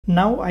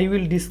Now I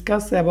will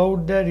discuss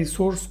about the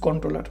resource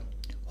controller.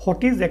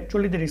 What is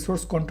actually the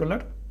resource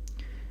controller?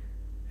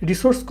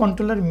 Resource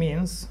controller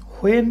means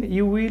when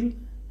you will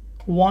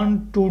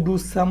want to do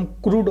some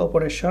CRUD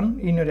operation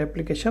in your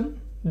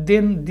application,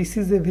 then this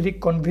is a very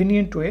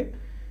convenient way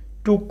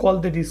to call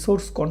the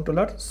resource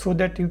controller so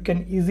that you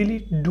can easily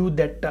do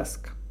that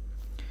task.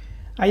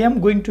 I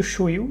am going to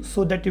show you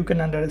so that you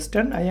can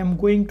understand. I am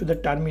going to the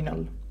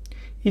terminal.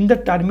 In the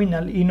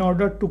terminal, in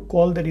order to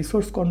call the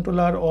resource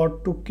controller or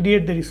to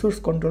create the resource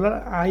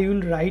controller, I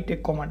will write a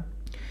command.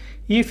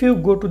 If you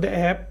go to the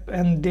app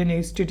and then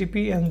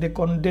HTTP and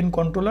then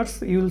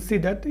controllers, you will see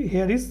that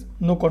here is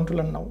no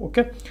controller now.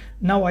 Okay,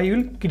 now I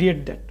will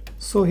create that.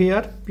 So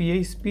here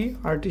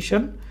PHP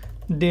artisan,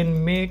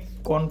 then make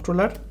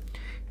controller,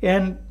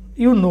 and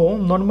you know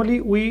normally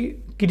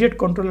we create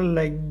controller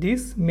like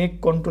this,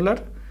 make controller.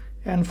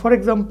 And for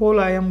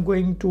example, I am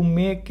going to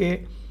make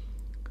a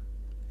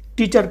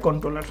teacher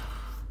controller.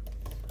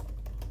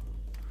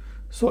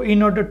 So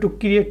in order to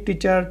create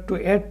teacher,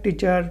 to add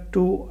teacher,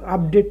 to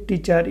update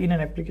teacher in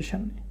an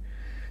application,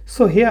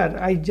 so here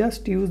I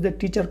just use the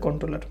teacher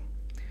controller.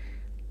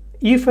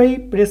 If I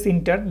press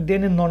enter,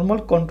 then a normal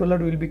controller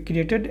will be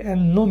created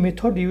and no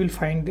method you will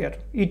find there.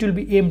 It will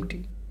be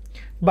empty.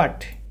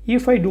 But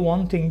if I do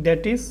one thing,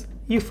 that is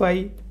if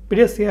I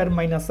press here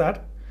 -r,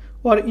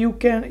 or you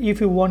can, if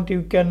you want,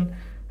 you can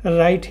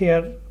write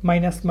here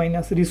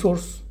 --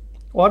 resource,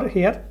 or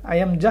here I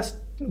am just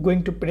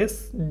going to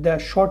press the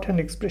shorthand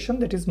expression,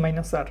 that is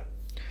 -r,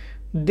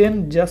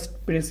 then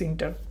just press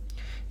enter.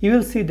 You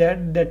will see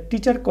that the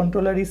teacher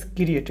controller is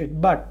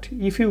created. But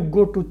if you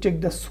go to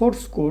check the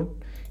source code,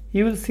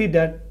 you will see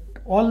that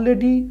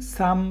already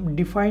some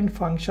defined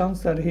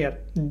functions are here.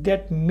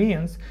 That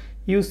means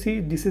you see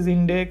this is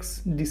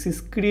index, this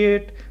is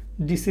create,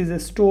 this is a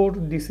store,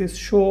 this is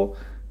show,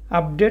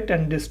 update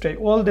and destroy.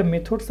 All the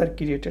methods are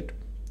created.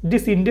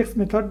 This index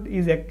method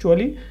is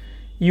actually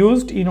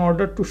used in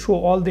order to show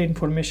all the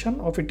information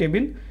of a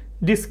table.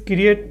 This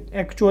create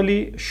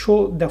actually show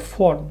the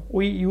form.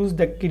 We use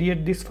the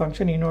create this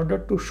function in order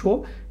to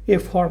show a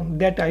form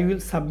that I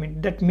will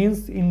submit. That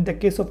means in the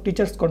case of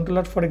teachers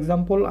controller, for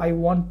example, I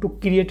want to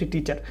create a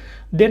teacher,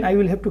 then I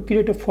will have to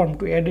create a form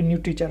to add a new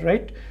teacher,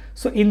 right?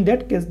 So in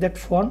that case, that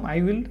form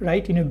I will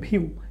write in a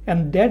view,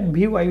 and that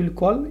view I will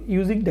call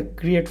using the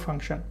create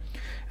function.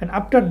 And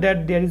after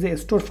that, there is a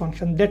store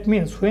function. That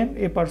means when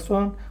a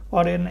person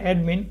or an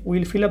admin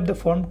will fill up the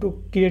form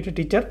to create a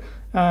teacher,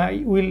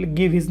 will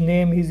give his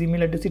name, his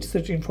email address,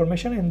 etc.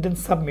 information, and then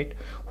submit.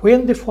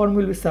 When the form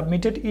will be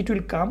submitted, it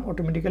will come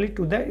automatically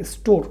to the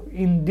store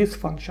in this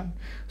function.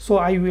 So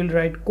I will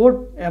write code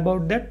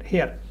about that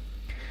here.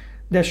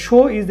 The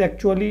show is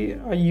actually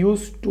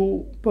used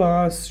to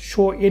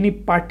show any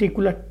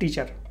particular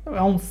teacher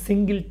on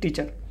single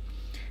teacher.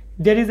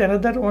 There is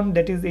another one,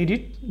 that is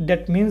edit.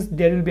 That means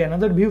there will be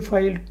another view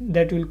file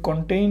that will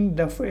contain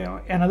the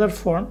another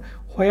form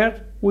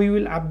where we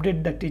will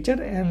update the teacher,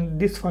 and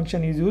this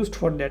function is used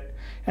for that.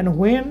 And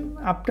when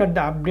after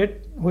the update,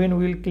 when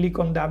we will click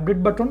on the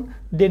update button,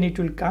 then it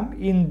will come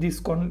in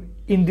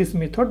this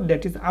method,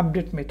 that is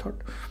update method.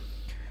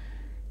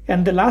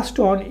 And the last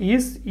one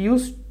is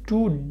used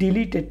to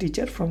delete a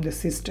teacher from the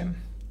system.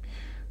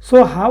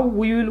 So how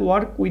we will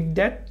work with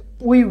that,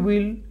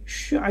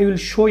 I will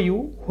show you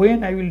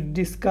when I will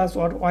discuss,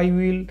 or I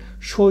will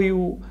show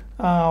you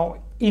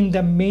in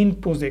the main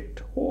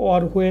project,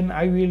 or when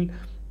I will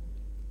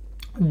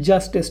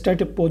just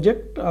start a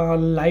project,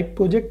 live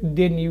project,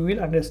 then you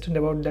will understand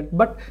about that.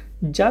 But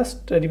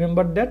just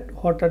remember that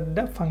what are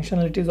the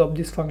functionalities of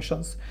these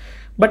functions.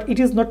 But it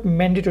is not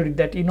mandatory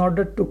that in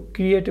order to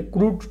create a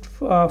CRUD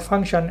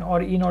function,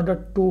 or in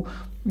order to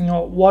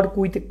work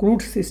with a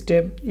CRUD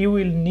system, you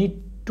will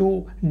need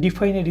to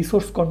define a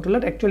resource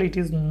controller. Actually, it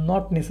is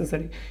not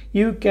necessary.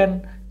 You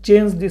can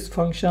change these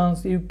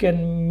functions, you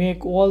can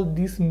make all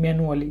this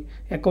manually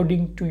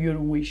according to your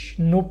wish,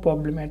 no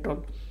problem at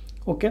all.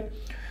 Okay,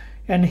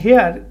 and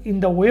here in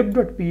the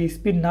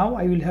web.php, now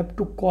I will have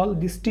to call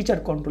this teacher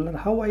controller.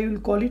 How I will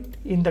call it?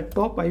 In the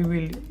top I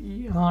will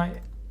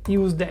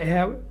use the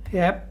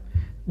app,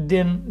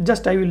 then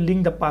just I will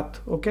link the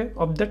path, okay,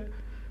 of that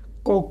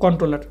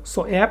controller.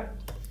 So app,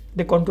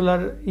 the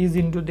controller is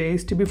into the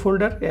HTTP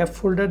folder, app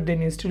folder, then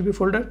HTTP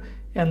folder,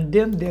 and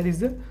then there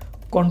is a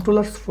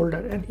controllers folder,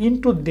 and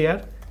into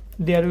there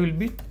will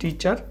be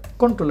teacher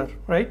controller,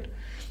 right?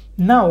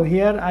 Now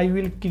here I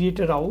will create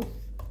a route.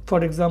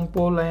 For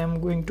example, I am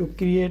going to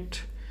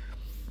create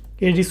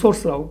a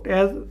resource route.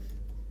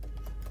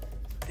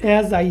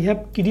 As I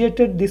have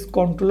created this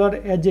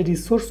controller as a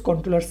resource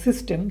controller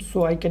system,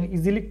 so I can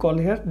easily call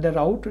here the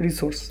route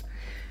resource.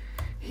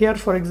 Here,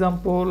 for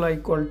example, I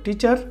call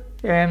teacher,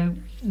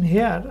 and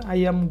here I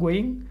am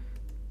going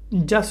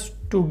just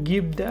to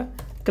give the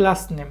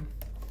class name.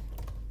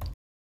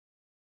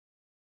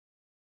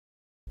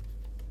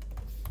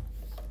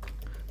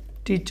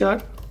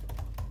 Teacher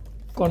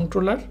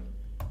controller,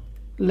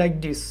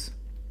 like this.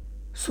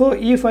 So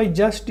if I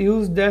just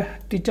use the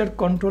teacher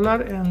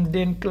controller and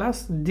then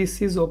class,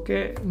 this is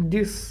okay.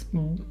 This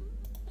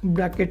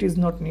bracket is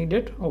not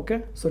needed.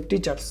 Okay, so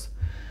teachers,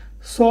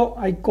 so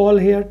I call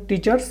here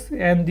teachers,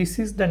 and this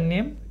is the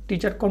name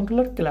teacher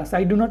controller class.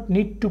 I do not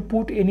need to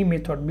put any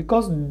method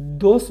because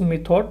those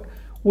method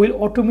will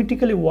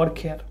automatically work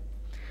here.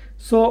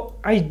 So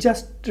I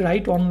just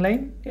write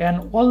online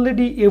and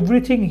already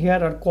everything here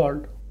are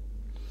called.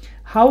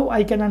 How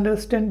I can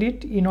understand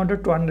it? In order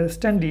to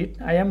understand it,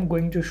 I am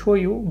going to show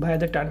you via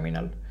the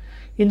terminal.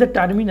 In the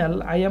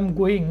terminal, I am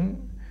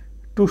going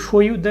to show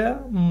you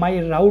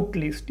my route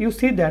list. You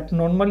see that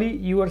normally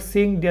you are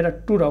seeing there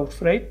are two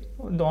routes, right?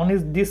 One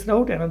is this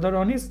route, another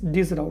one is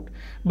this route,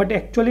 but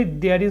actually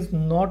there is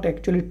not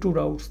actually two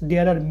routes.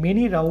 There are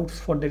many routes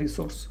for the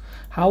resource.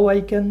 How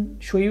I can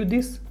show you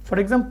this? For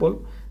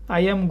example,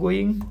 I am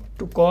going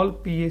to call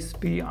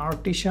PHP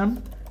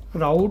artisan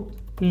route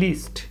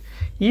list.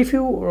 If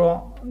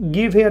you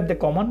give here the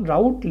command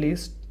route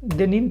list,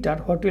 then enter,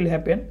 what will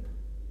happen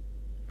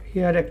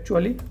here?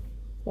 Actually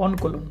on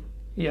colon,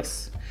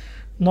 yes,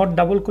 not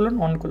double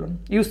colon, on colon.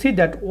 You see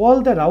that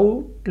all the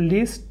route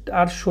list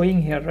are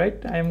showing here, right?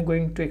 I am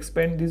going to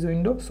expand this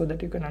window so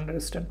that you can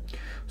understand.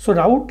 So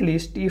route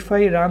list, if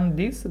I run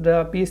this,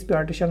 the PHP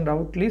artisan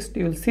route list,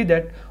 you will see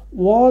that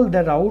all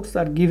the routes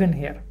are given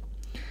here.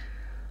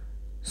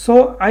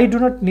 So I do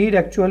not need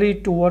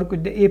actually to work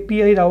with the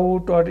API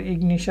route or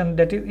ignition,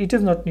 that is, it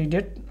is not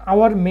needed.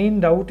 Our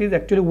main route is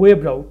actually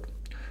web route.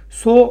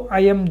 So I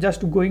am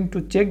just going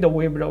to check the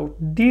web route.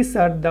 These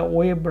are the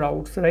web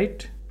routes,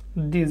 right?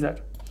 These are,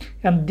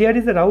 and there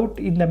is a route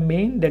in the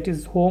main, that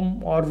is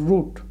home or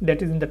root,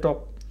 that is in the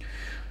top.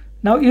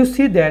 Now you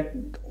see that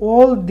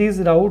all these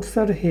routes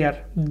are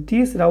here.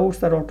 These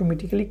routes are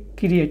automatically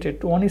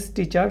created. One is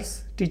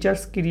teachers.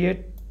 Teachers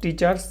create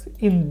teachers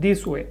in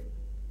this way,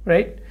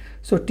 right?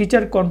 So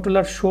teacher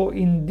controller show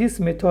in this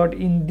method,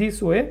 in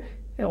this way,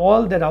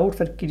 all the routes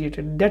are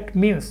created. That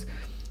means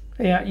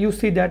you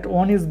see that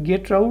one is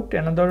get route,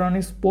 another one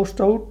is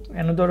post route,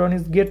 another one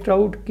is get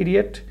route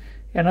create,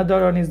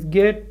 another one is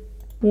get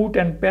put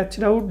and patch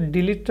route,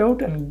 delete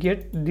route, and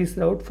get this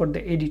route for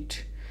the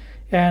edit.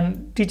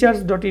 And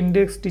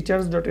teachers.index,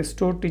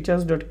 teachers.store,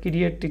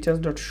 teachers.create,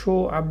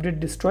 teachers.show, update,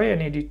 destroy,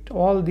 and edit,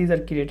 all these are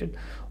created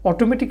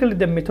automatically.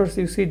 The methods,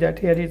 you see that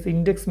here is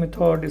index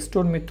method,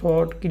 store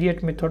method,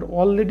 create method.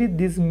 Already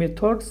these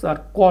methods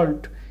are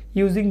called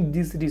using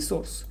this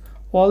resource.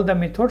 All the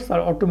methods are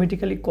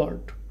automatically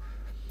called.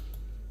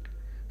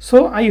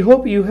 So I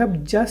hope you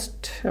have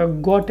just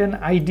got an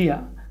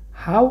idea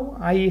how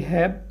I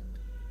have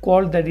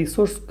called the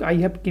resource. I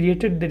have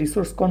created the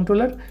resource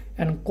controller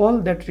and call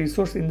that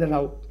resource in the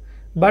route,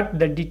 but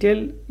the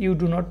detail you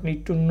do not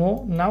need to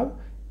know now.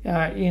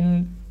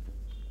 In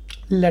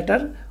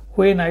later,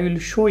 when I will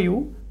show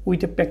you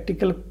with a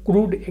practical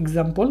crude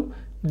example,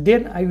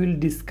 then I will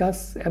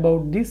discuss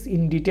about this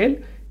in detail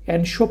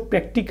and show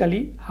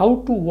practically how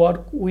to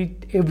work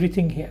with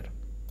everything here.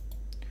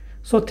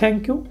 So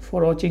thank you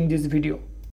for watching this video.